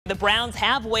The Browns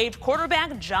have waived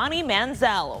quarterback Johnny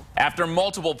Manziel. After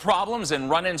multiple problems and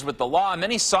run-ins with the law,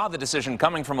 many saw the decision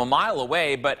coming from a mile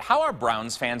away. But how are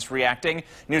Browns fans reacting?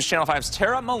 News Channel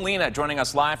 5's Molina joining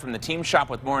us live from the team shop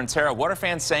with more. And Tara, what are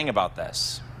fans saying about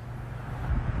this?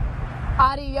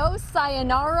 Adios,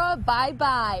 sayonara,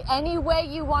 bye-bye. Any way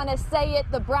you want to say it,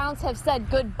 the Browns have said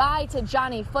goodbye to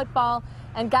Johnny Football.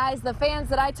 And guys, the fans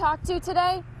that I talked to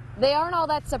today, they aren't all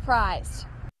that surprised.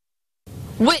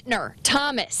 Whitner,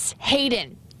 Thomas,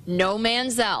 Hayden, no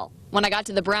Manziel. When I got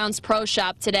to the Browns pro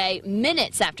shop today,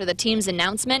 minutes after the team's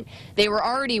announcement, they were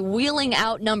already wheeling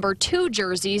out number 2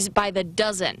 jerseys by the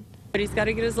dozen. But he's got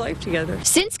to get his life together.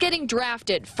 Since getting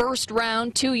drafted first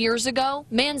round 2 years ago,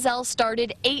 Manziel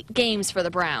started 8 games for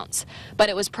the Browns. But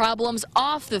it was problems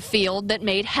off the field that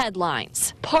made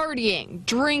headlines. Partying,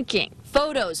 drinking,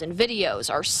 photos and videos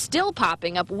are still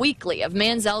popping up weekly of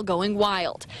Manziel going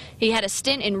wild. He had a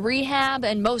stint in rehab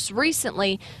and most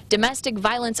recently, domestic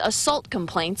violence assault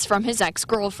complaints from his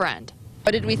ex-girlfriend.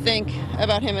 What did we think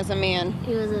about him as a man?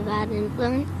 He was a bad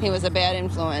influence. He was a bad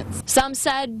influence. Some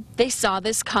said they saw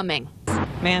this coming.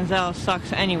 Manziel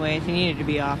sucks anyways. He needed to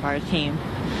be off our team.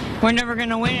 We're never going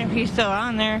to win if he's still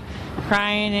on there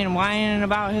crying and whining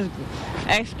about his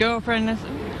ex-girlfriend.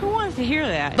 Who wants to hear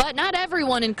that? But not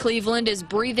everyone in Cleveland is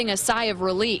breathing a sigh of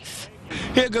relief.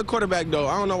 He's a good quarterback, though.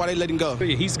 I don't know why they let him go.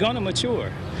 He's going to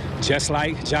mature, just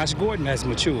like Josh Gordon has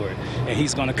matured, and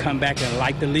he's going to come back and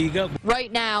light the league up. Right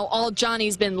now, all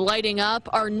Johnny's been lighting up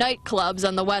are nightclubs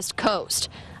on the West Coast.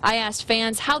 I asked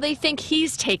fans how they think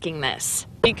he's taking this.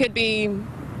 He could be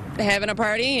having a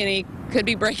party, and he could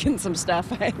be breaking some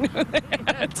stuff. I know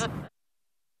that.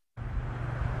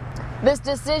 This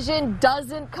decision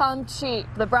doesn't come cheap.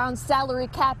 The Browns' salary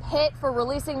cap hit for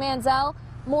releasing Manziel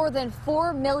more than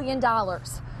 $4 million.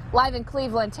 Live in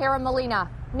Cleveland, Molina,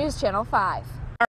 News Channel 5.